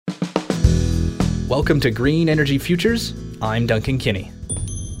Welcome to Green Energy Futures. I'm Duncan Kinney.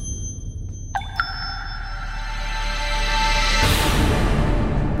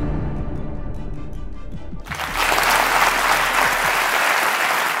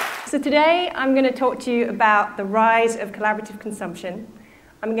 So today I'm going to talk to you about the rise of collaborative consumption.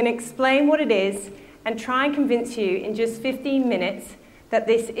 I'm going to explain what it is and try and convince you in just 15 minutes that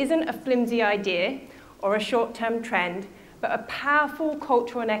this isn't a flimsy idea or a short-term trend, but a powerful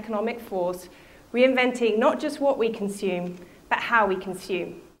cultural and economic force reinventing not just what we consume, but how we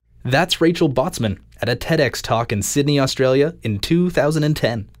consume. That's Rachel Botsman at a TEDx talk in Sydney, Australia in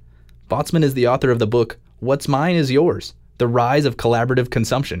 2010. Botsman is the author of the book, What's Mine is Yours, The Rise of Collaborative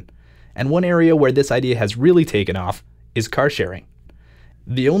Consumption. And one area where this idea has really taken off is car sharing.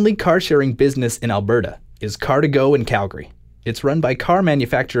 The only car sharing business in Alberta is Car2Go in Calgary. It's run by car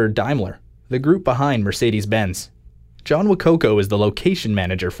manufacturer Daimler, the group behind Mercedes-Benz. John Wakoko is the location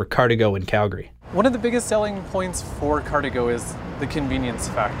manager for Car2Go in Calgary. One of the biggest selling points for Car2Go is the convenience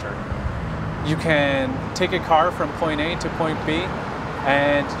factor. You can take a car from point A to point B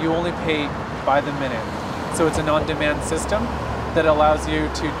and you only pay by the minute. So it's an on-demand system that allows you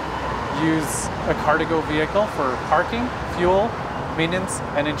to use a Car2Go vehicle for parking, fuel, maintenance,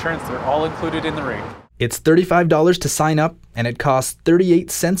 and insurance. They're all included in the rate. It's $35 to sign up, and it costs 38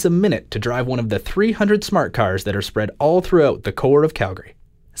 cents a minute to drive one of the 300 smart cars that are spread all throughout the core of Calgary.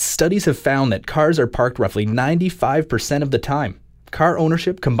 Studies have found that cars are parked roughly 95% of the time. Car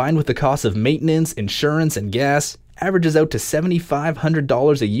ownership, combined with the cost of maintenance, insurance, and gas, averages out to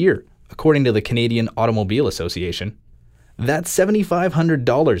 $7,500 a year, according to the Canadian Automobile Association. That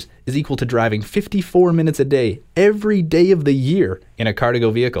 $7,500 is equal to driving 54 minutes a day, every day of the year in a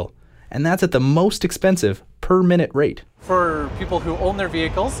Car2Go vehicle. And that's at the most expensive per minute rate. For people who own their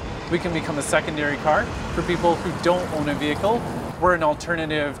vehicles, we can become a secondary car. For people who don't own a vehicle, we're an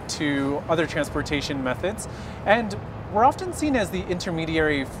alternative to other transportation methods. And we're often seen as the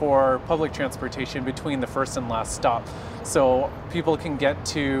intermediary for public transportation between the first and last stop, so people can get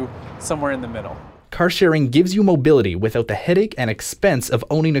to somewhere in the middle. Car sharing gives you mobility without the headache and expense of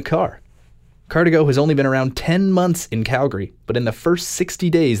owning a car. Car2Go has only been around 10 months in Calgary, but in the first 60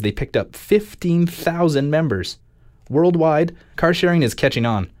 days they picked up 15,000 members. Worldwide, car sharing is catching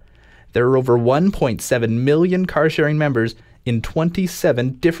on. There are over 1.7 million car sharing members in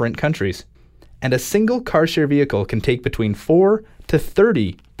 27 different countries. And a single car share vehicle can take between 4 to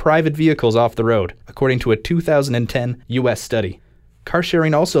 30 private vehicles off the road, according to a 2010 US study. Car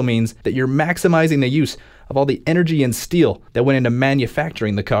sharing also means that you're maximizing the use of all the energy and steel that went into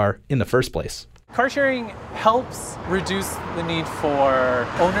manufacturing the car in the first place. Car sharing helps reduce the need for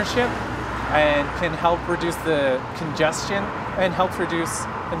ownership and can help reduce the congestion and helps reduce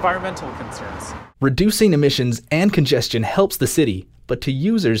environmental concerns. Reducing emissions and congestion helps the city, but to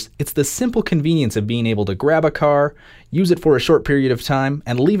users, it's the simple convenience of being able to grab a car, use it for a short period of time,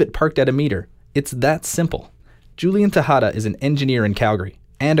 and leave it parked at a meter. It's that simple. Julian Tejada is an engineer in Calgary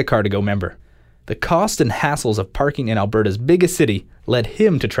and a Car2Go member. The cost and hassles of parking in Alberta's biggest city led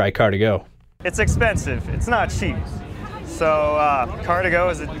him to try Car2Go. It's expensive. It's not cheap. So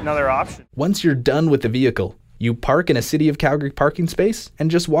Car2Go is another option. Once you're done with the vehicle, you park in a City of Calgary parking space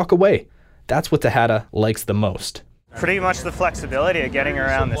and just walk away. That's what Tejada likes the most. Pretty much the flexibility of getting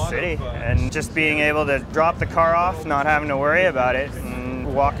around the city and just being able to drop the car off, not having to worry about it,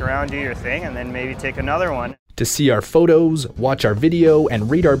 and walk around, do your thing, and then maybe take another one. To see our photos, watch our video, and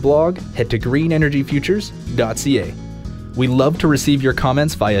read our blog, head to greenenergyfutures.ca. We love to receive your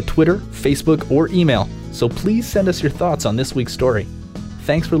comments via Twitter, Facebook, or email, so please send us your thoughts on this week's story.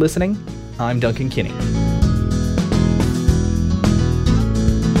 Thanks for listening. I'm Duncan Kinney.